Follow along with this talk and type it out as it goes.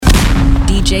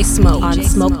DJ Smoke on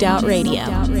Smoked Out Radio.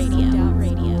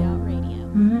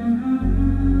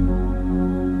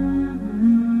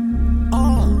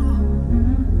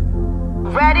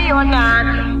 Ready or not,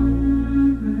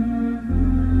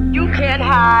 you can't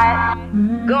hide.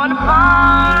 Gonna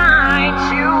find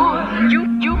you.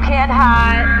 You can't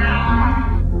hide.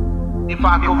 If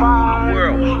I could rule the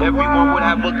world, everyone would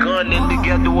have a gun, and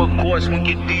together, of course, we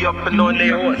get the up and on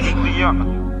their horse.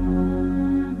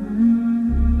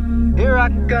 Here I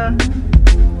come.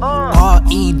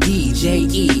 REDJESUS.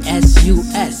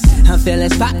 I'm feeling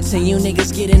spots and you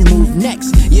niggas getting moved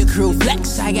next. Your crew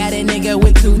flex, I got a nigga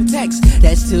with 2 texts.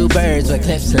 That's 2 birds with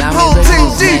clips. Whole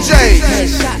team DJ.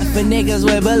 Headshot for niggas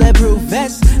with bulletproof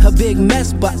vests. A big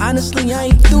mess, but honestly I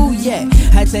ain't through yet.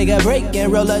 I take a break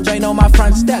and roll a joint on my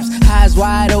front steps. Eyes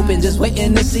wide open, just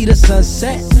waiting to see the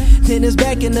sunset. Then it's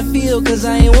back in the field, cause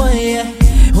I ain't won yet.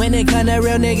 When it come to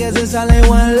real niggas, it's only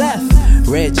one left.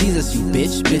 Red Jesus, you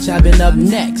bitch, I been up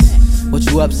next. What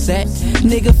you upset?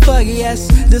 Nigga, fuck yes.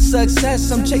 The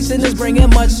success I'm chasing is bringing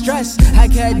much stress. I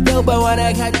can't go, but when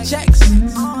I got checks,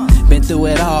 been through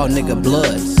it all, nigga,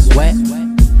 blood, sweat.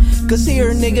 Cause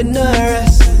here, nigga,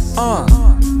 nervous.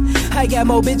 I got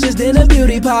more bitches than a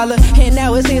beauty parlor, and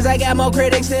now it seems I got more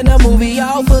critics than a movie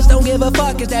offers. Don't give a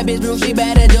fuck if that bitch blue, she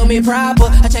better do me proper.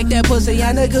 I check that pussy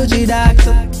on the Gucci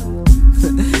doctor.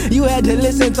 You had to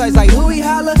listen twice like who he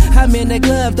holler. I'm in the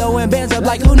club throwing bands up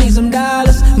like who needs some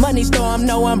dollars. Money storm,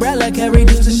 no umbrella, can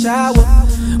reduce the shower.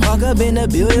 Walk up in the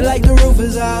building like the roof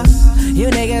is off. You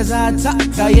niggas on top,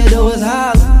 all you do is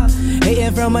holler.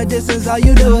 Hating from a distance, all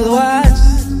you do is watch.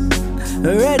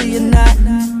 Ready or not,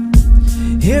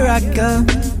 here I come.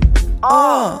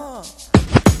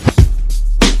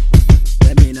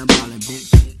 That mean I'm ballin',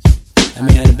 bitch. That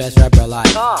mean I'm the best rapper alive.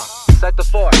 Set the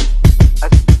fort.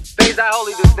 Faze, I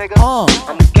Holyness, nigga.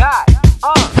 I'm a guy.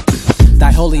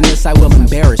 Thy holiness, I will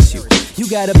embarrass you. You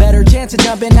got a better chance of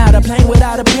jumping out a plane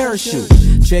without a parachute.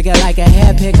 Trigger like a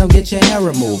hair pick, come get your hair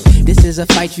removed. This is a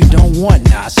fight you don't want,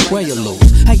 nah, I swear you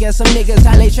lose. I guess some niggas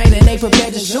how they train and they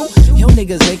prepared to shoot. Yo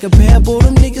niggas ain't comparable,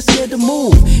 them niggas scared to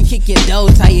move. Kick your dough,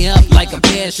 tie you up like a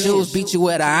pair of shoes. Beat you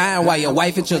with an iron while your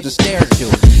wife and children stare at you.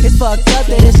 It's fucked up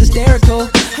that it's hysterical.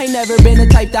 I ain't never been the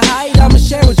type to hide, I'ma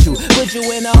share with you. Put you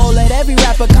in a hole, let every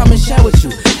rapper come and share with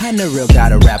you. I the real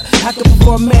gotta rap, I can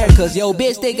perform miracles. Yo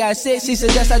bitch, they got sick, she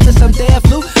suggests I took some damn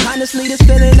flu. Honestly, this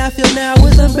feeling I feel now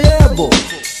is unbearable.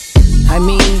 I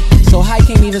mean, so high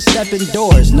can't even step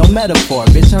indoors, no metaphor.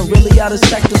 Bitch, I'm really out of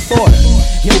sector 4.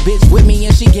 Yo bitch with me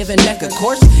and she giving neck a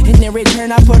course. And in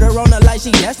return I put her on the life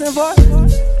she destined for.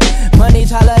 Money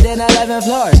taller than 11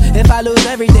 floors. If I lose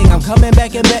everything, I'm coming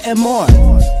back and betting more.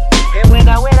 And when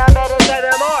I win, I bet it's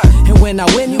better more. And when I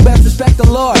win, you best respect the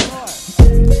Lord.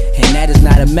 And that is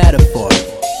not a metaphor.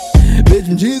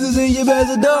 Bitch, Jesus in your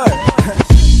best adore.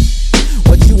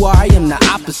 What you are, I am the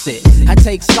opposite. I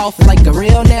take soft like a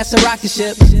real NASA rocket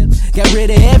ship. Got rid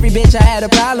of every bitch I had a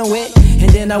problem with. And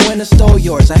then I went and stole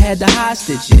yours, I had to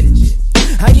hostage it.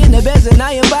 I in the best and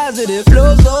I am positive.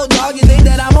 Flow so dog, you think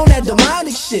that I'm on that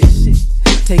demonic shit.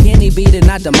 Take any beat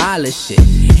and I demolish it.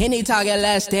 Any target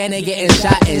last stand and getting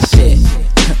shot and shit.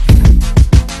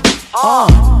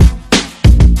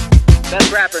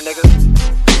 Best rapper, nigga.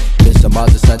 Bitch, I'm about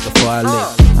to set the fire lit.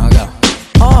 I'll go.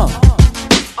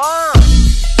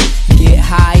 Get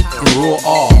high and rule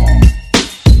all.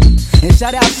 And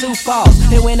shout out Sioux Falls.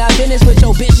 And when I finish with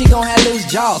your bitch, she gon' have loose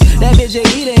jaws. That bitch a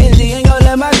eater and she ain't gon'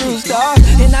 let my groove starve.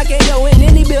 And I can't go in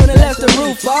any building unless the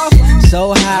roof off.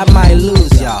 So high I might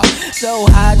lose y'all. So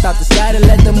high I thought the sky to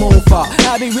let the moon fall.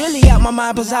 I be really out my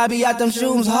mind cause I be out them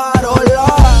shrooms hard, oh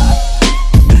lord.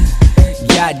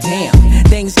 Goddamn,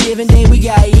 Thanksgiving Day we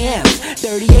got yams.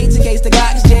 38 in case the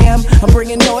Glocks jam. I'm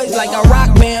bringing noise like a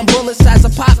rock band. Bullet size a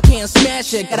pop can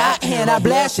smash it. Got out hand, I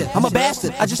blast it. I'm a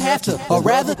bastard, I just have to. Or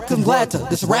rather, I'm glad to.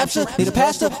 This rapture, need a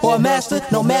pastor or a master.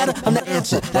 No matter, I'm the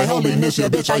answer. Thy holiness, yeah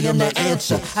bitch, I am the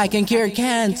answer. I can cure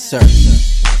cancer.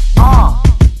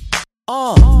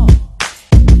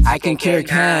 I can cure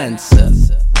cancer.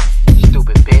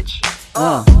 Stupid bitch.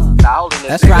 The Holyness,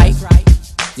 That's nigga. right,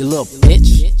 you little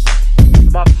bitch.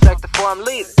 I'm off the sector 4, I'm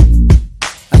leaving.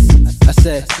 I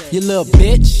said, you little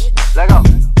bitch. Let go.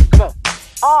 Come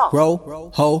on.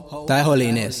 Roll, ho, thy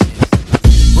holiness.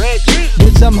 Red G.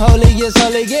 Bitch, I'm holy, yes,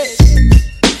 holy gets.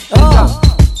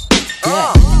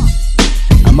 Yeah.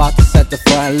 I'm about to set the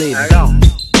fire and leave. Let go.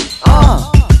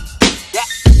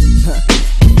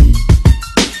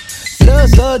 Flow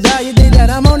so down, you think that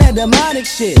I'm on that demonic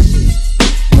shit.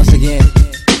 Once again,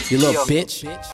 you little bitch.